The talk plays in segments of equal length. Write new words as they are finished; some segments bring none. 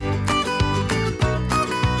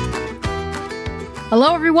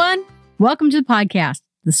Hello, everyone. Welcome to the podcast.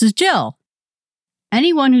 This is Jill.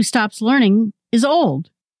 Anyone who stops learning is old,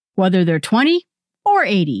 whether they're 20 or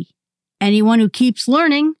 80. Anyone who keeps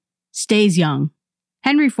learning stays young.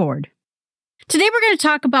 Henry Ford. Today, we're going to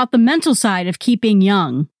talk about the mental side of keeping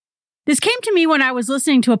young. This came to me when I was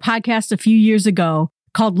listening to a podcast a few years ago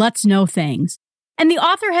called Let's Know Things. And the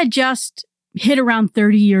author had just hit around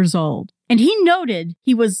 30 years old. And he noted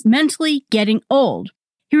he was mentally getting old.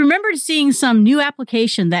 He remembered seeing some new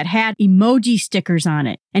application that had emoji stickers on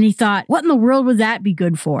it. And he thought, what in the world would that be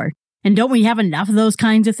good for? And don't we have enough of those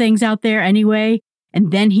kinds of things out there anyway? And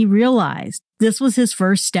then he realized this was his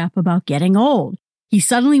first step about getting old. He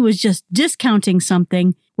suddenly was just discounting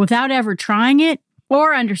something without ever trying it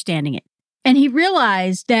or understanding it. And he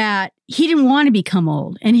realized that he didn't want to become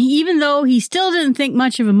old. And even though he still didn't think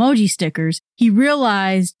much of emoji stickers, he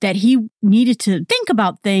realized that he needed to think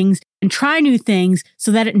about things and try new things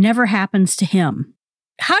so that it never happens to him.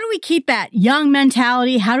 How do we keep that young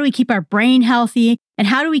mentality? How do we keep our brain healthy? And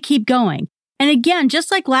how do we keep going? And again, just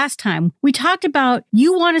like last time, we talked about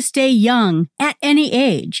you want to stay young at any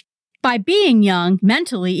age. By being young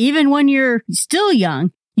mentally, even when you're still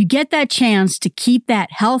young, you get that chance to keep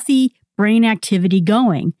that healthy brain activity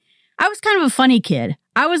going. I was kind of a funny kid.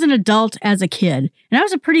 I was an adult as a kid, and I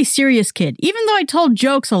was a pretty serious kid. Even though I told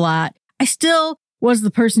jokes a lot, I still was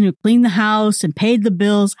the person who cleaned the house and paid the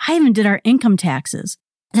bills. I even did our income taxes.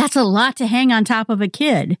 That's a lot to hang on top of a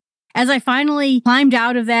kid. As I finally climbed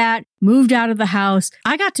out of that, moved out of the house,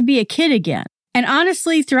 I got to be a kid again. And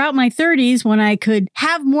honestly, throughout my 30s, when I could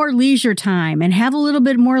have more leisure time and have a little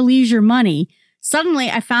bit more leisure money,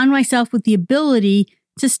 suddenly I found myself with the ability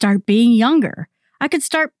to start being younger. I could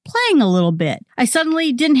start playing a little bit. I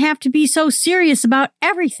suddenly didn't have to be so serious about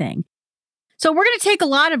everything. So we're going to take a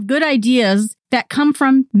lot of good ideas that come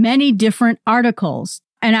from many different articles,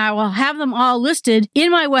 and I will have them all listed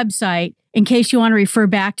in my website in case you want to refer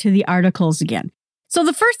back to the articles again. So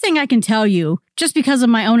the first thing I can tell you, just because of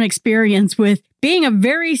my own experience with being a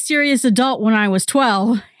very serious adult when I was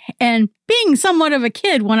 12 and being somewhat of a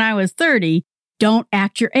kid when I was 30, don't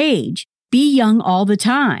act your age. Be young all the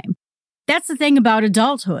time. That's the thing about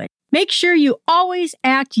adulthood. Make sure you always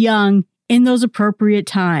act young in those appropriate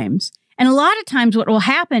times. And a lot of times what will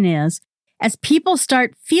happen is, as people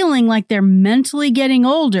start feeling like they're mentally getting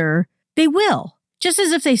older, they will. Just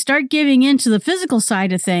as if they start giving in to the physical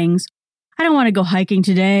side of things. I don't want to go hiking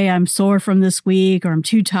today. I'm sore from this week, or I'm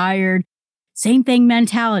too tired. Same thing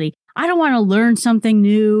mentality. I don't want to learn something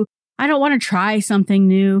new. I don't want to try something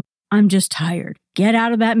new. I'm just tired. Get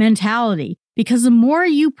out of that mentality, because the more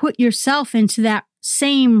you put yourself into that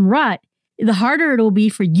same rut, the harder it'll be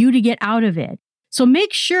for you to get out of it. So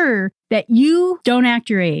make sure that you don't act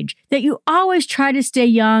your age, that you always try to stay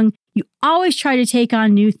young, you always try to take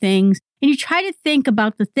on new things, and you try to think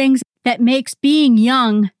about the things that makes being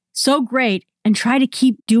young so great and try to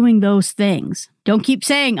keep doing those things. Don't keep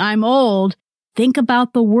saying, I'm old. Think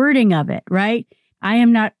about the wording of it, right? I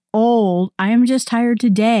am not old. I am just tired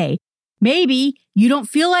today. Maybe you don't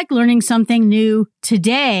feel like learning something new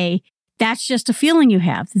today. That's just a feeling you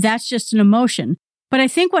have. That's just an emotion. But I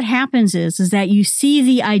think what happens is that you see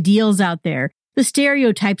the ideals out there, the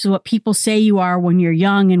stereotypes of what people say you are when you're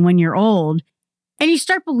young and when you're old, and you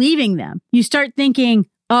start believing them. You start thinking,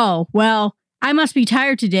 oh, well, I must be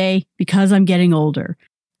tired today because I'm getting older.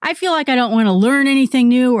 I feel like I don't want to learn anything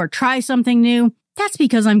new or try something new. That's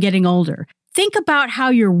because I'm getting older. Think about how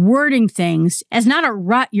you're wording things as not a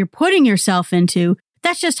rut you're putting yourself into.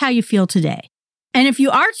 That's just how you feel today. And if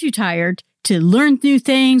you are too tired to learn new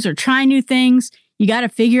things or try new things, you got to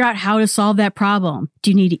figure out how to solve that problem.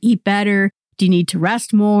 Do you need to eat better? Do you need to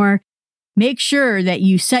rest more? Make sure that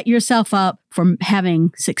you set yourself up for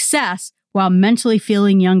having success while mentally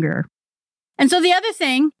feeling younger. And so the other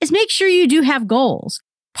thing is make sure you do have goals.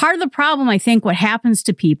 Part of the problem, I think, what happens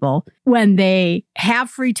to people when they have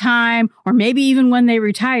free time or maybe even when they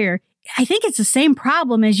retire, I think it's the same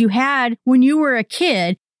problem as you had when you were a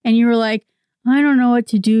kid and you were like, I don't know what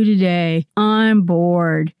to do today. I'm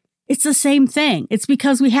bored. It's the same thing. It's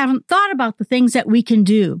because we haven't thought about the things that we can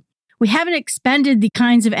do. We haven't expended the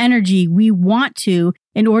kinds of energy we want to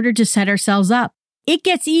in order to set ourselves up. It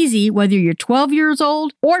gets easy, whether you're 12 years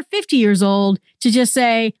old or 50 years old, to just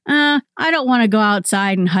say, I don't want to go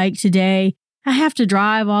outside and hike today. I have to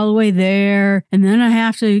drive all the way there, and then I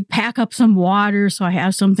have to pack up some water so I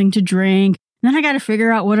have something to drink. And then I got to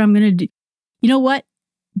figure out what I'm going to do. You know what?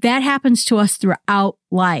 That happens to us throughout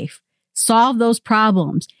life. Solve those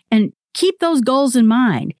problems and keep those goals in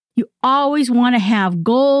mind. You always want to have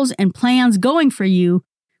goals and plans going for you,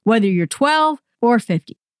 whether you're 12 or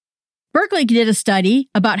 50. Berkeley did a study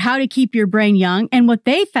about how to keep your brain young, and what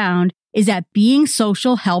they found is that being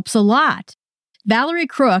social helps a lot. Valerie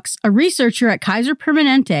Crooks, a researcher at Kaiser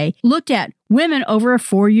Permanente, looked at women over a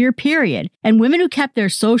 4-year period, and women who kept their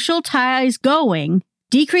social ties going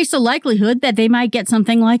decreased the likelihood that they might get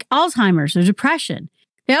something like Alzheimer's or depression.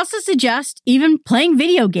 They also suggest even playing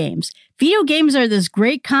video games. Video games are this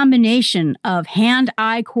great combination of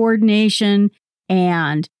hand-eye coordination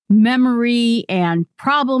and memory and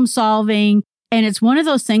problem solving, and it's one of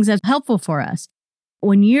those things that's helpful for us.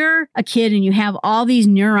 When you're a kid and you have all these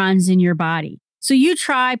neurons in your body, so you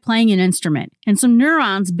try playing an instrument and some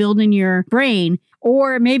neurons build in your brain,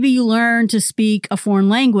 or maybe you learn to speak a foreign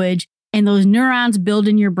language and those neurons build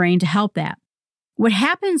in your brain to help that. What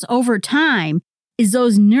happens over time is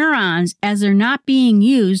those neurons, as they're not being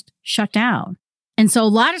used, shut down. And so a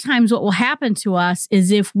lot of times what will happen to us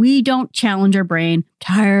is if we don't challenge our brain,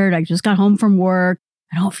 tired, I just got home from work,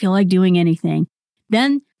 I don't feel like doing anything,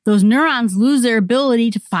 then those neurons lose their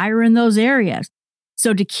ability to fire in those areas.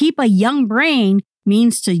 So to keep a young brain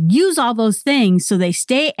means to use all those things so they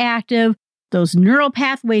stay active, those neural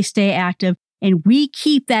pathways stay active, and we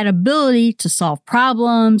keep that ability to solve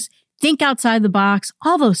problems, think outside the box,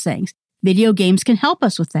 all those things. Video games can help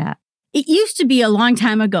us with that. It used to be a long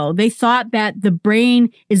time ago, they thought that the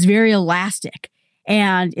brain is very elastic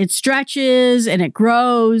and it stretches and it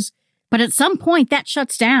grows, but at some point that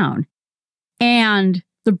shuts down and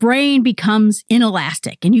the brain becomes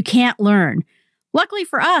inelastic and you can't learn. Luckily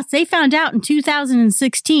for us, they found out in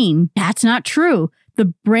 2016 that's not true.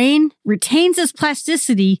 The brain retains its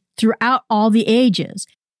plasticity throughout all the ages.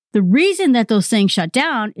 The reason that those things shut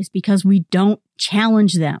down is because we don't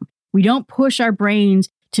challenge them. We don't push our brains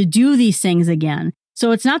to do these things again.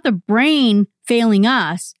 So it's not the brain failing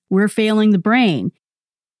us, we're failing the brain.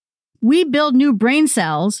 We build new brain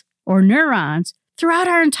cells or neurons throughout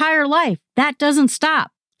our entire life. That doesn't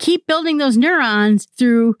stop. Keep building those neurons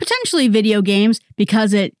through potentially video games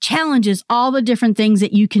because it challenges all the different things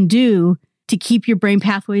that you can do to keep your brain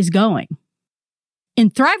pathways going. In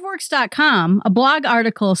ThriveWorks.com, a blog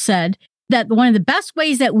article said that one of the best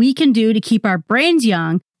ways that we can do to keep our brains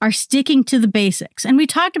young are sticking to the basics. And we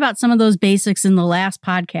talked about some of those basics in the last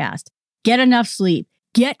podcast. Get enough sleep,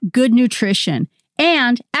 get good nutrition,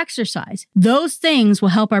 and exercise. Those things will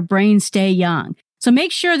help our brains stay young. So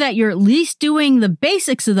make sure that you're at least doing the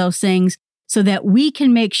basics of those things so that we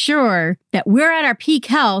can make sure that we're at our peak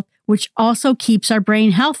health, which also keeps our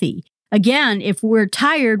brain healthy. Again, if we're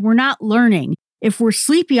tired, we're not learning. If we're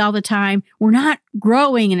sleepy all the time, we're not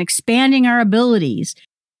growing and expanding our abilities.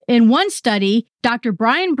 In one study, Dr.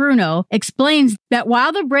 Brian Bruno explains that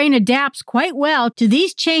while the brain adapts quite well to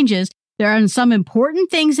these changes, there are some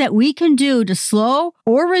important things that we can do to slow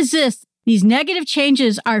or resist these negative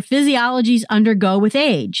changes our physiologies undergo with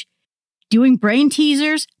age. Doing brain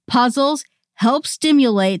teasers, puzzles, helps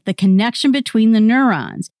stimulate the connection between the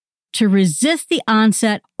neurons to resist the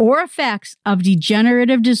onset or effects of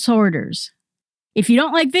degenerative disorders. If you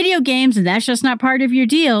don't like video games and that's just not part of your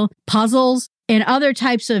deal, puzzles and other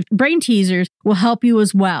types of brain teasers will help you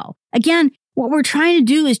as well. Again, what we're trying to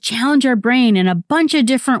do is challenge our brain in a bunch of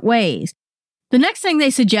different ways. The next thing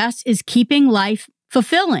they suggest is keeping life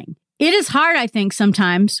fulfilling. It is hard, I think,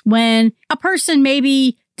 sometimes when a person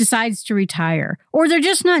maybe decides to retire or they're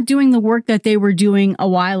just not doing the work that they were doing a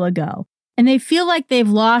while ago. And they feel like they've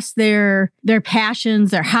lost their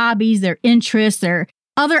passions, their hobbies, their interests, their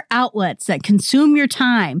other outlets that consume your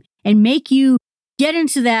time and make you get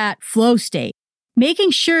into that flow state.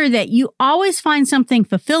 Making sure that you always find something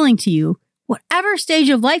fulfilling to you, whatever stage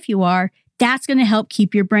of life you are, that's going to help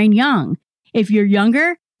keep your brain young. If you're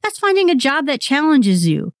younger, that's finding a job that challenges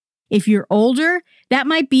you. If you're older, that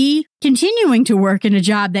might be continuing to work in a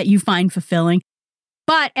job that you find fulfilling.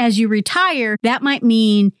 But as you retire, that might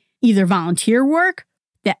mean either volunteer work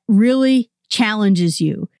that really challenges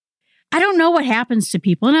you. I don't know what happens to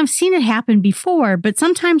people, and I've seen it happen before, but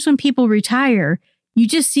sometimes when people retire, you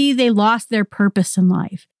just see they lost their purpose in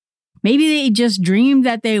life. Maybe they just dreamed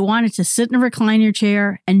that they wanted to sit in a recliner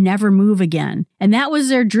chair and never move again, and that was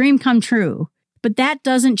their dream come true. But that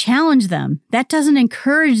doesn't challenge them. That doesn't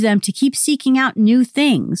encourage them to keep seeking out new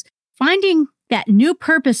things. Finding that new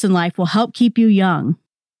purpose in life will help keep you young.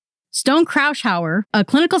 Stone Kraushauer, a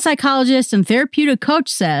clinical psychologist and therapeutic coach,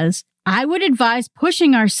 says, I would advise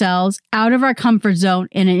pushing ourselves out of our comfort zone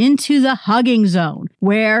and into the hugging zone,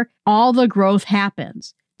 where all the growth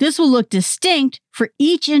happens. This will look distinct for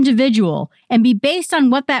each individual and be based on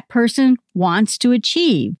what that person wants to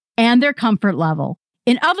achieve and their comfort level.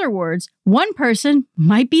 In other words, one person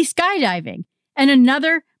might be skydiving and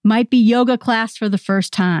another might be yoga class for the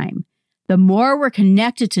first time. The more we're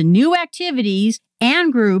connected to new activities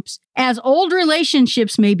and groups, as old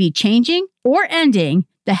relationships may be changing or ending,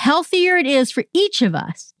 the healthier it is for each of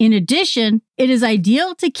us. In addition, it is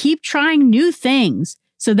ideal to keep trying new things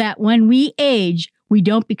so that when we age, we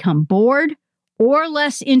don't become bored or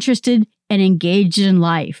less interested and engaged in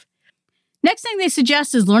life. Next thing they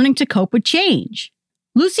suggest is learning to cope with change.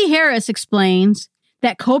 Lucy Harris explains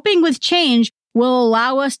that coping with change will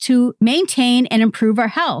allow us to maintain and improve our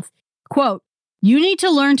health. Quote, "You need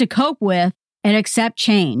to learn to cope with and accept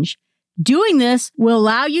change. Doing this will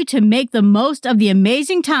allow you to make the most of the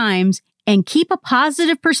amazing times and keep a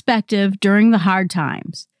positive perspective during the hard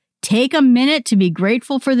times. Take a minute to be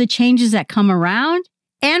grateful for the changes that come around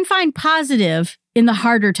and find positive in the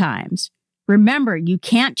harder times. Remember, you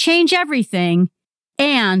can't change everything,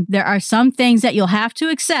 and there are some things that you'll have to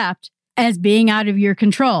accept as being out of your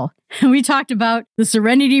control." We talked about the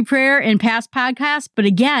Serenity Prayer in past podcasts, but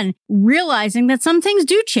again, realizing that some things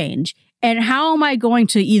do change. And how am I going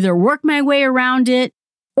to either work my way around it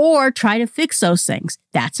or try to fix those things?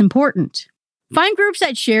 That's important. Find groups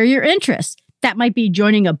that share your interests. That might be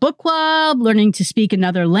joining a book club, learning to speak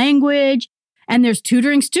another language, and there's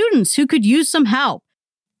tutoring students who could use some help.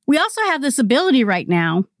 We also have this ability right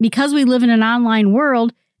now, because we live in an online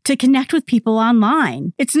world, to connect with people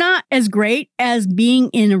online. It's not as great as being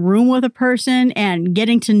in a room with a person and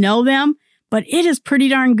getting to know them, but it is pretty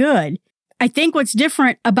darn good. I think what's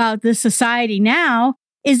different about this society now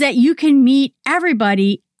is that you can meet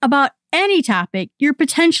everybody about any topic you're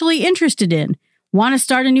potentially interested in. Want to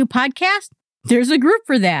start a new podcast? There's a group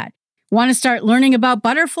for that. Want to start learning about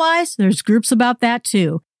butterflies? There's groups about that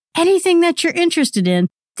too. Anything that you're interested in,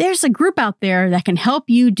 there's a group out there that can help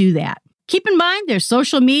you do that. Keep in mind, there's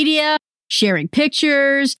social media, sharing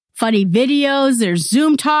pictures, funny videos, there's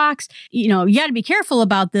Zoom talks. You got to be careful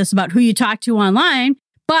about this, about who you talk to online.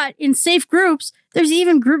 But in safe groups, there's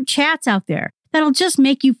even group chats out there that'll just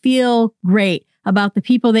make you feel great about the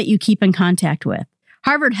people that you keep in contact with.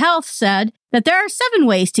 Harvard Health said that there are 7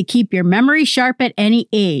 ways to keep your memory sharp at any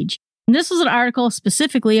age. And this was an article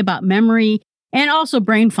specifically about memory and also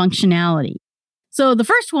brain functionality. So the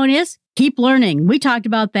first one is keep learning. We talked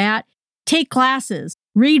about that. Take classes,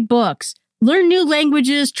 read books, learn new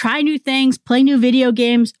languages, try new things, play new video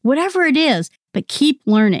games, whatever it is, but keep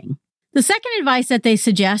learning. The second advice that they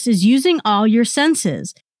suggest is using all your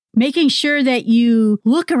senses, making sure that you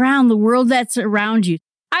look around the world that's around you.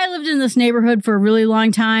 I lived in this neighborhood for a really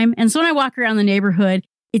long time, and so when I walk around the neighborhood,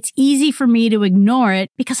 it's easy for me to ignore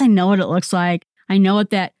it because I know what it looks like. I know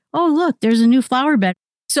oh, look, there's a new flower bed.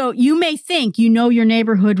 So you may think you know your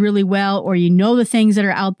neighborhood really well, or you know the things that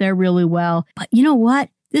are out there really well, but you know what?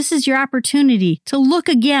 This is your opportunity to look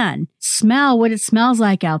again, smell what it smells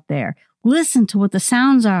like out there, listen to what the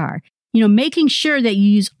sounds are. Making sure that you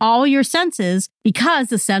use all your senses, because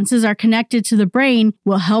the senses are connected to the brain,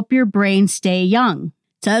 will help your brain stay young.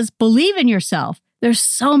 It says, believe in yourself. There's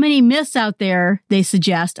so many myths out there, they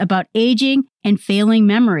suggest, about aging and failing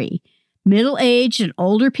memory. Middle-aged and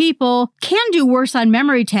older people can do worse on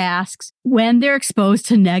memory tasks when they're exposed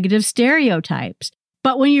to negative stereotypes.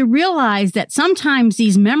 But when you realize that sometimes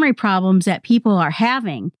these memory problems that people are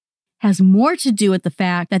having has more to do with the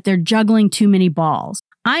fact that they're juggling too many balls.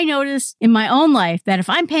 I notice in my own life that if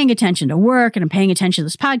I'm paying attention to work and I'm paying attention to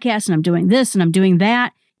this podcast and I'm doing this and I'm doing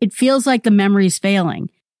that, it feels like the memory's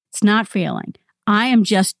failing. It's not failing. I am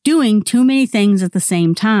just doing too many things at the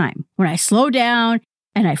same time. When I slow down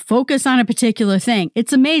and I focus on a particular thing,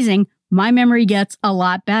 it's amazing. My memory gets a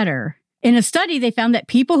lot better. In a study, they found that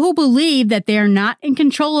people who believe that they are not in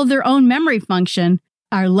control of their own memory function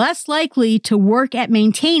are less likely to work at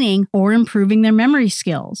maintaining or improving their memory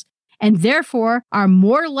skills, and therefore are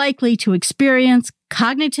more likely to experience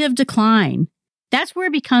cognitive decline. That's where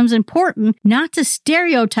it becomes important not to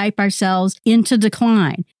stereotype ourselves into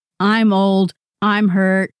decline. I'm old, I'm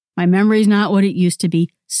hurt, my memory's not what it used to be.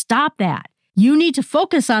 Stop that. You need to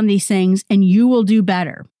focus on these things and you will do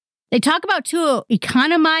better. They talk about, too,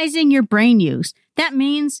 economizing your brain use. That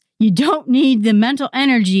means you don't need the mental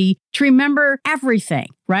energy to remember everything,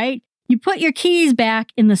 right? You put your keys back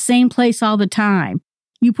in the same place all the time.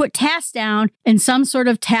 You put tasks down in some sort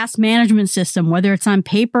of task management system, whether it's on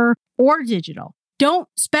paper or digital. Don't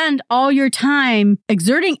spend all your time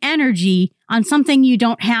exerting energy on something you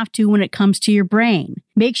don't have to when it comes to your brain.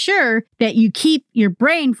 Make sure that you keep your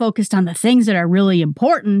brain focused on the things that are really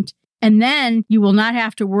important, and then you will not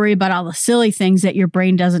have to worry about all the silly things that your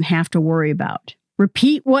brain doesn't have to worry about.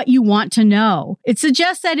 Repeat what you want to know. It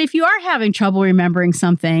suggests that if you are having trouble remembering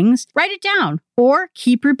some things, write it down or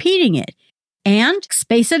keep repeating it. and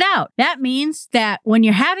space it out. That means that when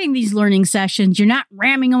you're having these learning sessions, you're not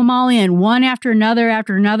ramming them all in one after another,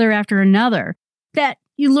 after another, after another. That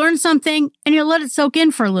you learn something and you let it soak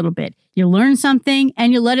in for a little bit. You learn something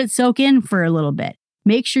and you let it soak in for a little bit.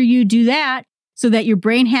 Make sure you do that so that your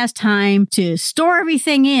brain has time to store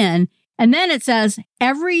everything in. And then it says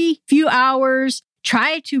every few hours,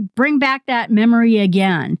 try to bring back that memory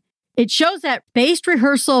again. It shows that spaced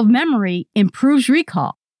rehearsal of memory improves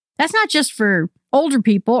recall. That's not just for older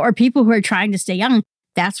people or people who are trying to stay young.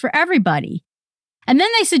 That's for everybody. And then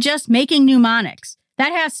they suggest making mnemonics.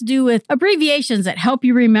 That has to do with abbreviations that help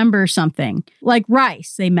you remember something. Like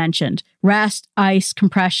RICE, they mentioned. Rest, ice,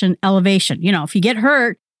 compression, elevation. If you get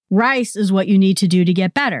hurt, RICE is what you need to do to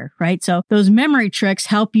get better, right? So those memory tricks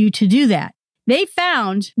help you to do that. They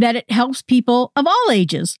found that it helps people of all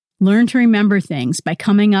ages learn to remember things by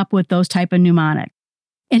coming up with those type of mnemonics.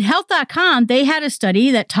 In health.com, they had a study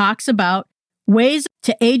that talks about ways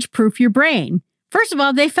to age-proof your brain. First of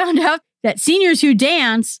all, they found out that seniors who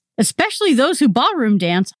dance, especially those who ballroom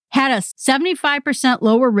dance, had a 75%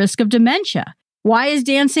 lower risk of dementia. Why is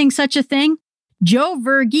dancing such a thing? Joe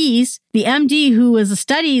Verghese, the MD who was a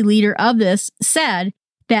study leader of this, said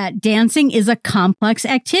that dancing is a complex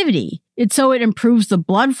activity. So it improves the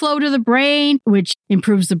blood flow to the brain, which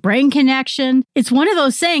improves the brain connection. It's one of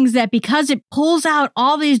those things that because it pulls out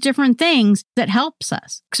all these different things, that helps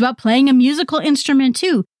us. It's about playing a musical instrument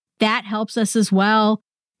too. That helps us as well.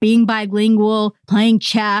 Being bilingual, playing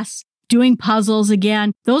chess, doing puzzles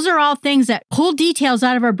again. Those are all things that pull details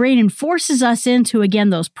out of our brain and forces us into,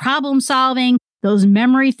 again, those problem solving, those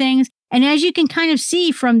memory things. And as you can kind of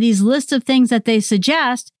see from these lists of things that they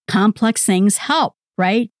suggest, complex things help,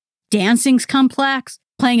 right? Dancing's complex.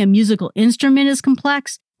 Playing a musical instrument is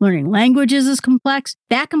complex. Learning languages is complex.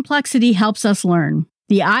 That complexity helps us learn.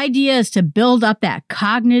 The idea is to build up that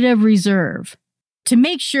cognitive reserve to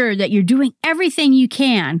make sure that you're doing everything you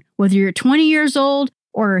can, whether you're 20 years old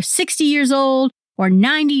or 60 years old or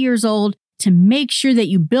 90 years old, to make sure that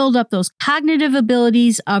you build up those cognitive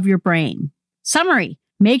abilities of your brain. Summary,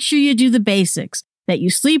 make sure you do the basics, that you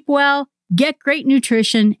sleep well, get great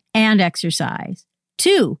nutrition, and exercise.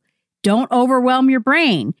 2, don't overwhelm your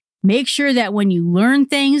brain. Make sure that when you learn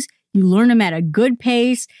things, you learn them at a good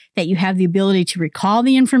pace, that you have the ability to recall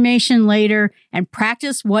the information later and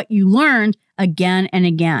practice what you learned again and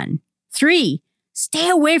again. 3, stay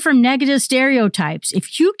away from negative stereotypes.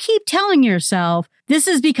 If you keep telling yourself, this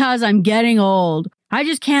is because I'm getting old, I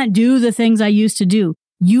just can't do the things I used to do,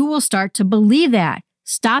 you will start to believe that.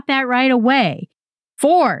 Stop that right away.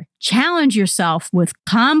 4, challenge yourself with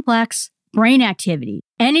complex brain activity.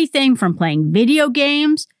 Anything from playing video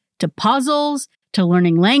games to puzzles, to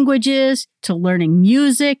learning languages, to learning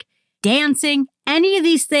music, dancing, any of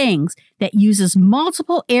these things that uses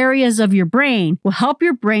multiple areas of your brain will help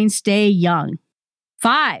your brain stay young.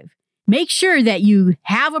 5, make sure that you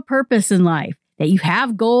have a purpose in life, that you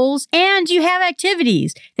have goals and you have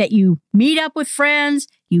activities, that you meet up with friends,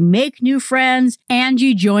 you make new friends, and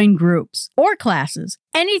you join groups or classes.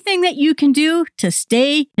 Anything that you can do to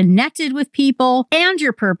stay connected with people and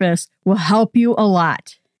your purpose will help you a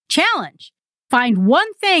lot. Challenge. Find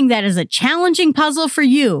one thing that is a challenging puzzle for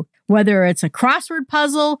you, whether it's a crossword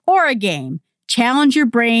puzzle or a game. Challenge your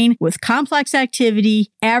brain with complex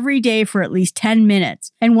activity every day for at least 10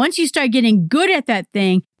 minutes. And once you start getting good at that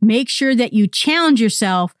thing, make sure that you challenge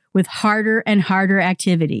yourself with harder and harder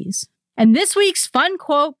activities. And this week's fun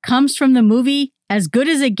quote comes from the movie As Good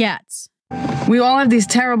as It Gets. We all have these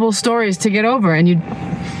terrible stories to get over, and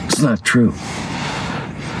It's not true.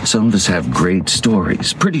 Some of us have great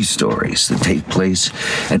stories, pretty stories that take place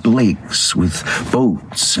at lakes with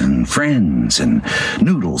boats and friends and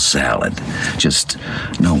noodle salad. Just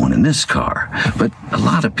no one in this car, but a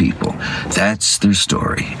lot of people. That's their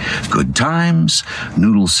story. Good times,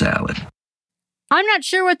 noodle salad. I'm not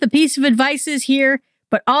sure what the piece of advice is here,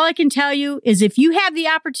 but all I can tell you is if you have the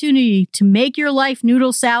opportunity to make your life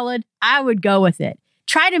noodle salad, I would go with it.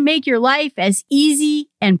 Try to make your life as easy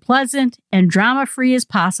and pleasant and drama-free as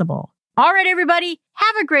possible. All right, everybody,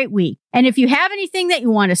 have a great week. And if you have anything that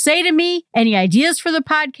you want to say to me, any ideas for the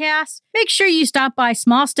podcast, make sure you stop by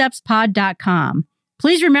smallstepspod.com.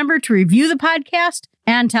 Please remember to review the podcast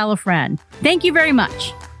and tell a friend. Thank you very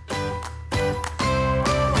much.